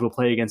Gonzagas will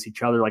play against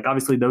each other. Like,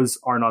 obviously those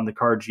aren't on the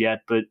cards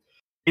yet, but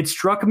it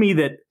struck me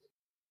that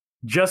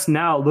just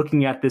now,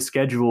 looking at this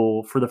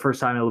schedule for the first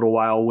time in a little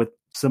while with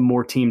some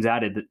more teams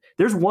added,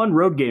 there's one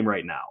road game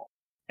right now,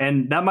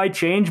 and that might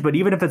change, but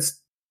even if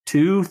it's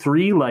 2,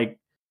 3, like,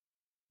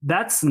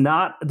 that's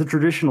not the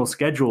traditional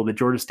schedule that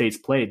Georgia State's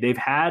played. They've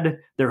had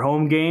their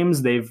home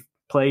games. They've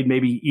played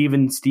maybe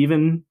even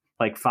Steven,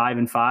 like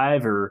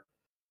 5-5 or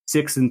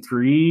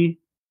 6-3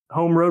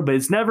 home road, but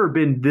it's never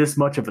been this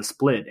much of a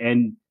split.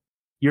 And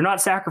you're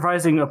not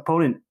sacrificing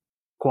opponent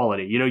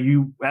quality.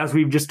 You, as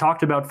we've just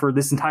talked about for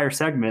this entire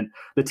segment,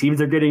 the teams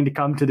they're getting to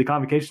come to the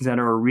Convocation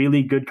Center are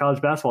really good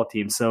college basketball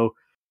teams. So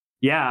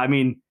yeah, I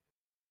mean,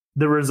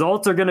 the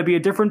results are going to be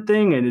a different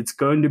thing, and it's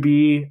going to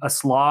be a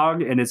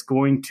slog, and it's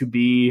going to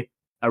be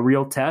a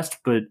real test.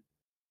 But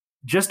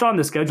just on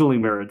the scheduling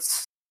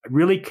merits, I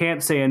really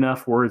can't say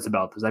enough words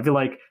about this. I feel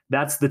like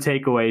that's the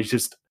takeaway, is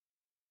just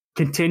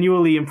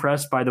continually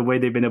impressed by the way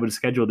they've been able to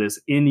schedule this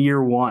in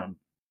year one.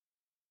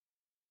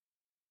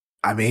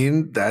 I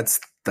mean, that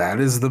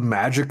is the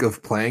magic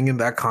of playing in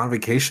that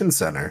Convocation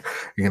Center.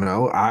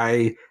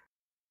 I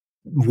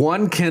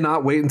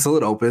cannot wait until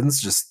it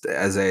opens, just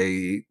as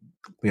a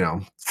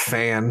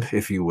fan,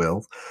 if you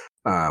will.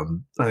 I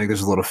think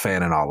there's a little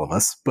fan in all of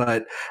us,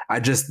 but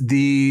I just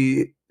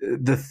the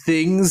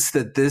things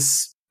that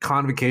this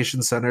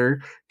Convocation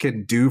Center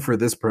can do for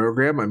this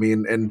program. I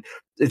mean, and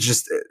it's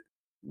just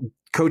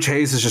Coach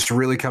Hayes is just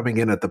really coming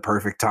in at the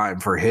perfect time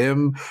for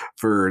him,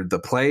 for the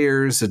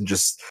players, and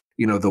just,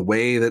 the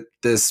way that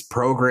this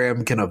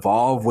program can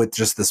evolve with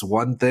just this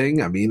one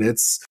thing. I mean,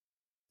 it's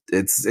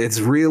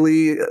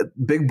really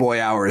big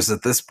boy hours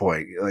at this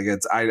point. Like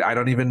I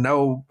don't even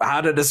know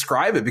how to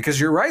describe it, because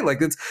you're right. Like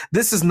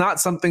this is not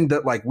something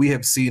that like we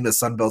have seen a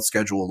Sunbelt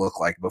schedule look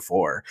like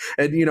before.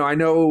 And, I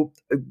know,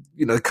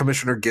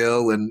 Commissioner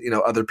Gill and,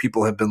 other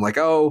people have been like,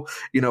 oh,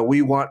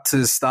 we want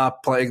to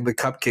stop playing the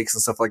cupcakes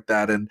and stuff like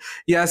that. And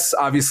yes,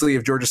 obviously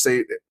if Georgia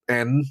State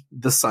and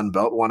the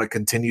Sunbelt want to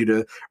continue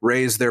to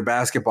raise their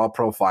basketball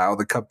profile,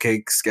 the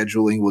cupcake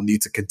scheduling will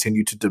need to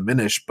continue to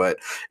diminish. But,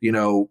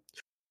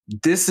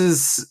 this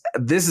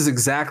is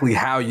exactly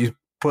how you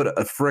put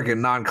a friggin'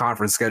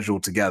 non-conference schedule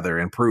together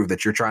and prove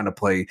that you're trying to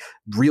play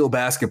real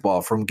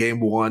basketball from game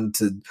 1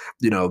 to,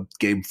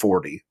 game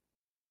 40.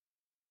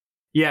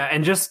 Yeah,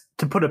 and just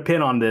to put a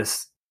pin on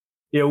this,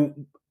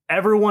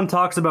 everyone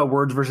talks about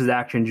words versus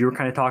actions. You were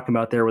kind of talking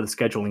about there with the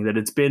scheduling,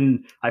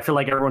 that I feel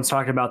like everyone's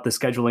talking about the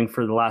scheduling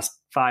for the last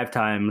 5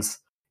 times,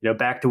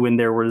 back to when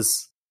there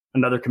was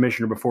another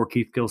commissioner before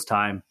Keith Gill's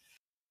time.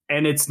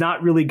 And it's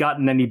not really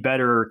gotten any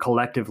better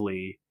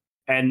collectively.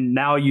 And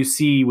now you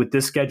see with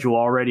this schedule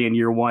already in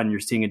year 1, you're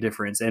seeing a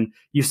difference. And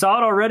you saw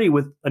it already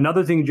with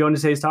another thing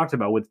Jonas Hayes talked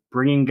about, with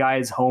bringing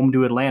guys home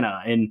to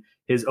Atlanta in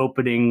his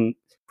opening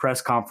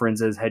press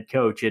conference as head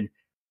coach. And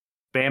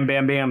bam,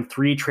 bam, bam,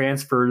 3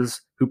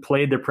 transfers who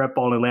played their prep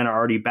ball in Atlanta are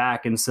already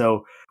back. And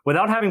so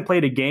without having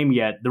played a game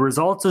yet, the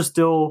results are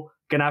still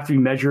going to have to be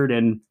measured.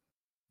 And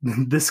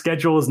the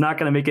schedule is not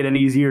going to make it any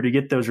easier to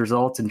get those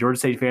results. And Georgia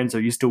State fans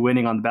are used to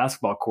winning on the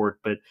basketball court.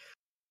 But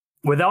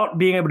without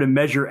being able to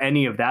measure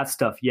any of that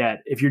stuff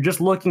yet, if you're just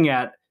looking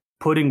at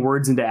putting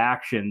words into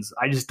actions,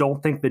 I just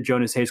don't think that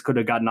Jonas Hayes could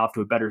have gotten off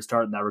to a better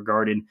start in that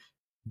regard in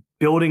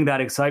building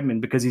that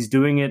excitement, because he's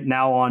doing it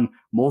now on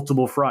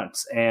multiple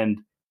fronts, and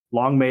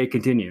long may it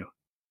continue.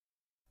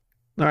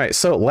 All right,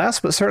 so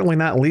last but certainly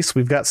not least,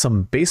 we've got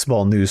some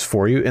baseball news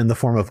for you in the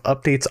form of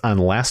updates on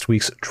last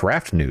week's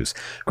draft news.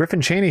 Griffin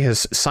Chaney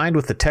has signed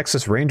with the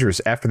Texas Rangers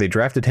after they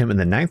drafted him in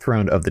the 9th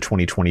round of the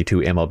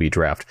 2022 MLB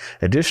draft.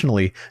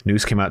 Additionally,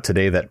 news came out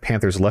today that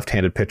Panthers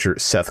left-handed pitcher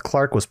Seth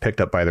Clark was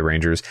picked up by the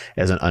Rangers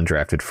as an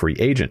undrafted free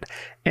agent.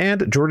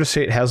 And Georgia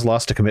State has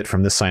lost a commit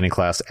from this signing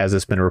class, as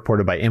it's been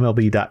reported by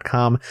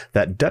MLB.com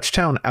that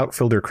Dutchtown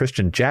outfielder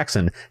Christian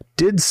Jackson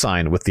did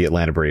sign with the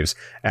Atlanta Braves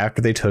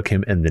after they took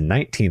him in the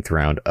 19th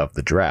round of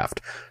the draft.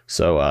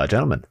 So,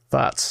 gentlemen,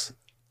 thoughts?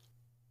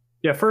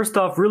 Yeah, first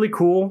off, really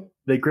cool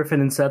that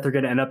Griffin and Seth are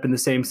going to end up in the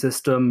same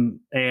system.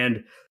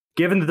 And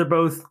given that they're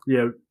both,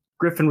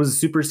 Griffin was a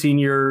super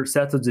senior,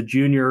 Seth was a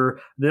junior,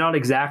 they're not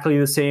exactly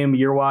the same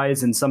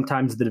year-wise, and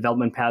sometimes the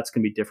development paths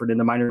can be different in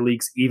the minor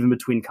leagues, even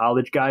between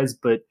college guys.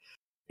 But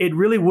it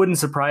really wouldn't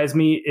surprise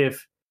me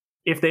if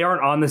they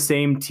aren't on the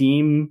same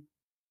team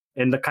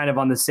and the kind of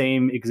on the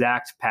same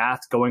exact path,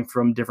 going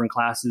from different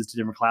classes to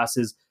different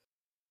classes.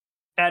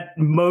 At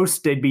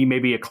most, they'd be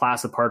maybe a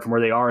class apart from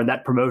where they are, and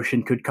that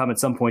promotion could come at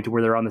some point to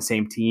where they're on the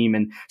same team.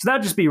 And so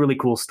that'd just be a really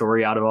cool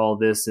story out of all of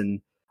this.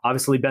 And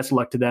obviously, best of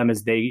luck to them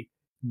as they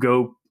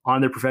go on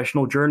their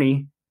professional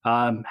journey,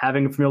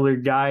 having a familiar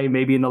guy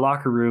maybe in the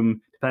locker room,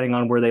 depending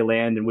on where they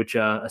land and which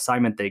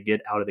assignment they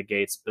get out of the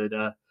gates. But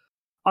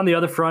on the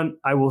other front,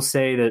 I will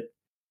say that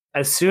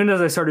as soon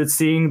as I started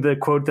seeing the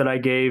quote that I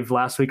gave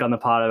last week on the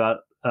pod about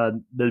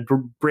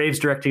the Braves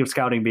directing of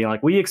scouting being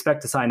like, we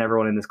expect to sign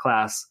everyone in this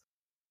class,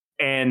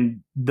 and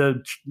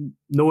the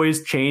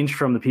noise changed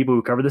from the people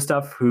who cover this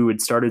stuff, who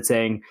had started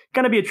saying,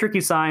 going to be a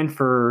tricky sign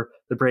for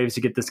the Braves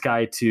to get this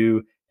guy,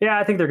 to, yeah,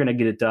 I think they're going to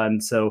get it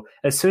done. So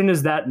as soon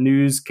as that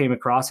news came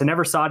across, I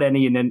never saw it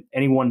in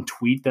any one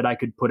tweet that I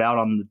could put out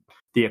on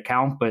the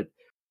account, but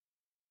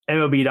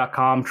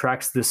MLB.com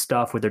tracks this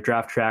stuff with their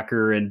draft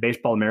tracker, and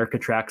Baseball America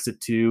tracks it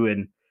too.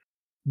 And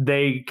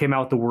they came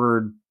out with the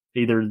word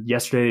either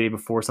yesterday, the day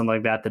before, something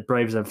like that, that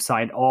Braves have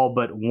signed all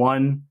but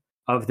one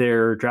of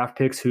their draft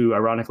picks, who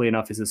ironically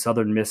enough is a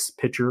Southern Miss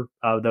pitcher,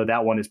 though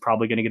that one is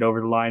probably going to get over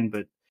the line.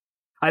 But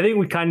I think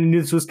we kind of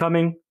knew this was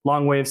coming.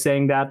 Long way of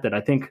saying that I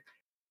think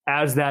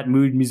as that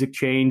mood music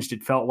changed,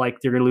 it felt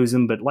like they're going to lose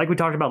him. But like we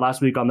talked about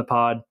last week on the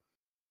pod,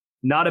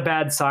 not a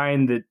bad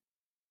sign that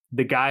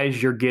the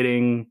guys you're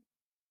getting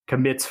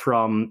commits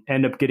from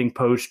end up getting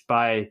poached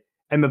by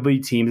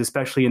MLB teams,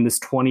 especially in this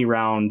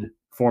 20-round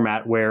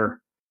format where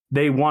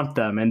they want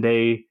them and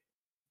they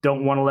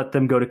don't want to let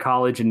them go to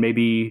college and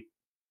maybe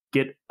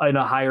get in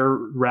a higher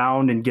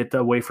round and get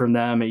away from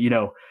them.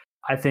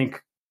 I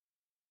think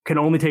can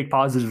only take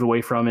positives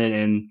away from it,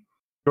 and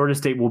Georgia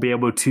State will be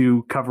able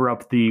to cover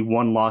up the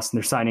one loss in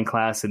their signing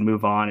class and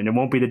move on. And it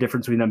won't be the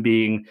difference between them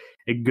being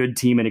a good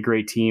team and a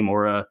great team,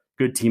 or a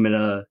good team and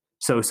a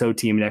so-so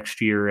team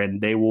next year.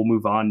 And they will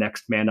move on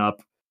next man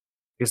up,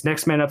 because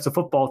next man up's a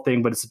football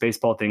thing, but it's a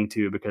baseball thing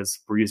too, because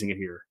we're using it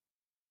here.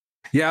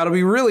 Yeah, it'll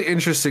be really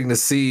interesting to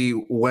see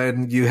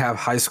when you have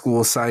high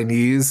school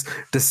signees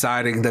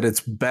deciding that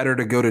it's better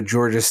to go to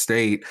Georgia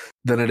State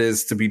than it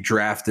is to be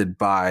drafted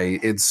by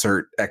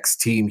insert X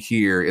team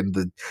here in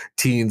the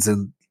teens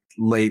and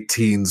late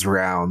teens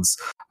rounds,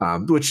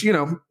 which,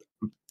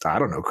 I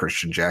don't know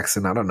Christian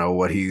Jackson. I don't know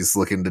what he's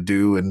looking to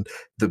do in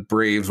the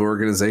Braves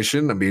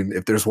organization. I mean,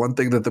 if there's one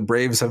thing that the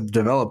Braves have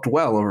developed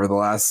well over the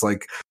last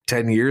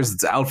 10 years,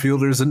 it's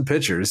outfielders and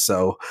pitchers.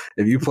 So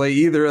if you play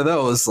either of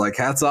those,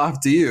 hats off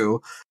to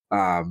you.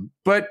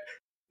 But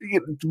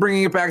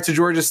bringing it back to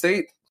Georgia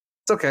State,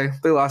 it's okay.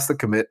 They lost the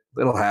commit.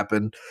 It'll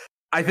happen.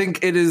 I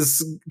think it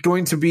is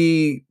going to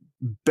be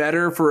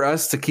better for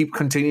us to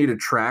continue to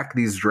track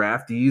these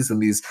draftees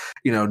and these,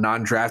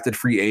 non-drafted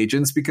free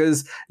agents,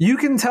 because you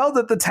can tell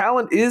that the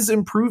talent is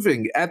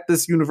improving at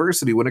this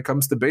university when it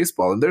comes to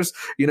baseball. And there's,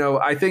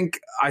 I think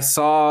I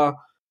saw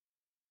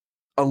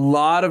a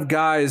lot of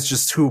guys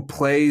just who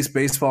plays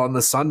baseball in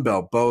the Sun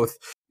Belt, both,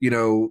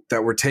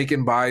 that were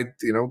taken by,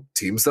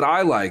 teams that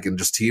I like and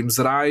just teams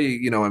that I,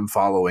 am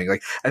following.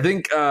 I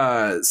think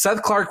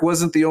Seth Clark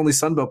wasn't the only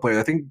Sun Belt player.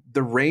 I think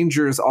the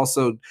Rangers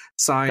also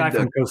signed a guy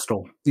from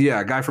Coastal.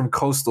 Yeah, a guy from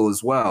Coastal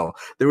as well.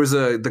 There was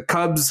the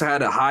Cubs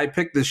had a high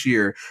pick this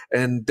year,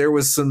 and there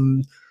was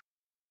some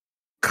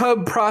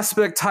Cub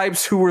prospect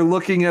types who were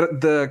looking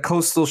at the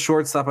Coastal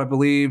shortstop. I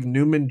believe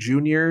Newman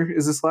Jr.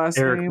 is his last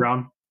name. Eric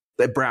Brown.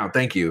 Brown,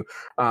 thank you.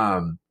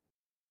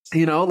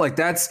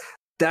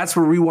 That's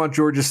where we want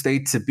Georgia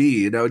State to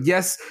be.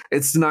 Yes,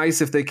 it's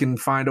nice if they can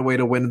find a way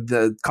to win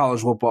the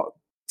college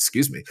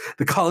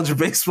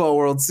baseball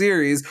World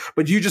Series,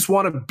 but you just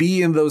want to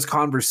be in those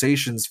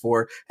conversations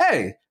for,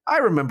 hey, I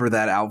remember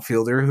that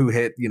outfielder who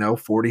hit,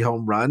 40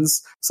 home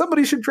runs.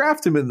 Somebody should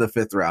draft him in the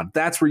 5th round.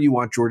 That's where you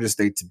want Georgia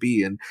State to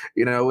be. And,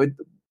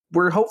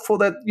 we're hopeful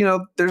that,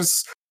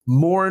 there's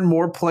more and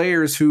more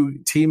players who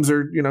teams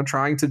are,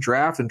 trying to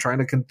draft and trying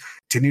to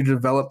continue to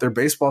develop their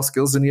baseball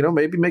skills and,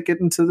 maybe make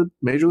it into the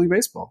Major League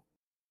Baseball.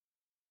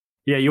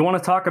 Yeah, you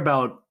want to talk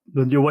about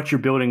what you're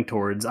building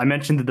towards. I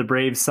mentioned that the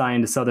Braves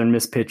signed a Southern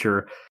Miss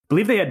pitcher. I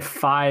believe they had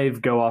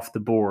 5 go off the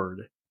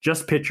board,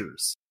 just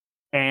pitchers.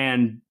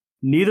 And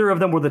neither of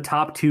them were the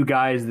top 2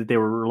 guys that they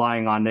were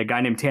relying on. A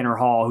guy named Tanner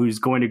Hall, who's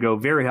going to go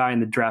very high in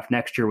the draft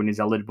next year when he's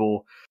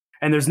eligible.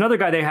 And there's another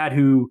guy they had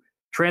who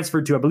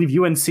transferred to, I believe,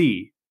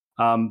 UNC.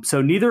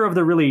 So neither of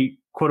the really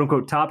quote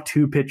unquote top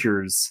 2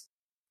 pitchers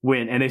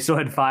win, and they still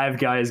had 5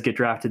 guys get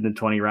drafted in the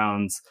 20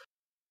 rounds.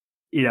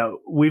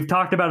 We've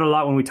talked about it a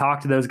lot when we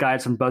talk to those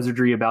guys from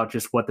Buzzardry about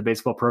just what the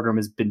baseball program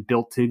has been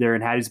built to there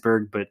in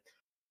Hattiesburg, but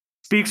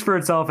speaks for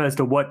itself as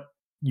to what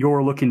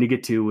you're looking to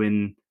get to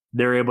when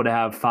they're able to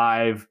have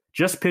 5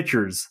 just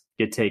pitchers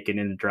get taken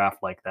in the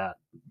draft like that.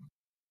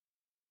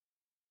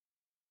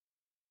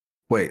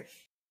 Wait.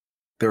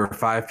 There were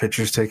 5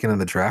 pitchers taken in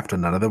the draft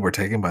and none of them were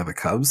taken by the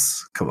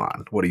Cubs? Come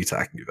on. What are you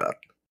talking about?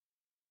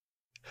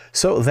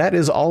 So that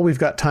is all we've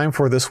got time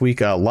for this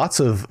week. Lots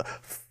of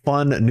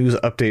fun news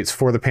updates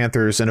for the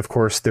Panthers. And of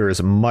course, there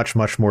is much,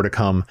 much more to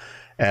come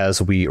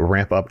as we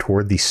ramp up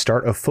toward the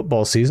start of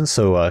football season.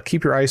 So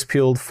keep your eyes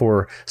peeled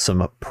for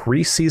some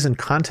preseason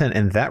content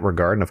in that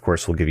regard. And of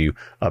course, we'll give you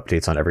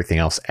updates on everything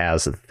else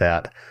as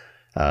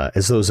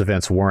those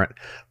events warrant.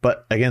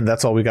 But again,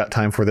 that's all we got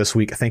time for this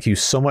week. Thank you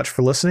so much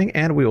for listening,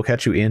 and we will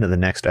catch you in the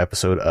next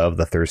episode of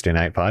the Thursday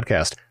Night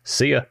Podcast.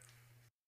 See ya.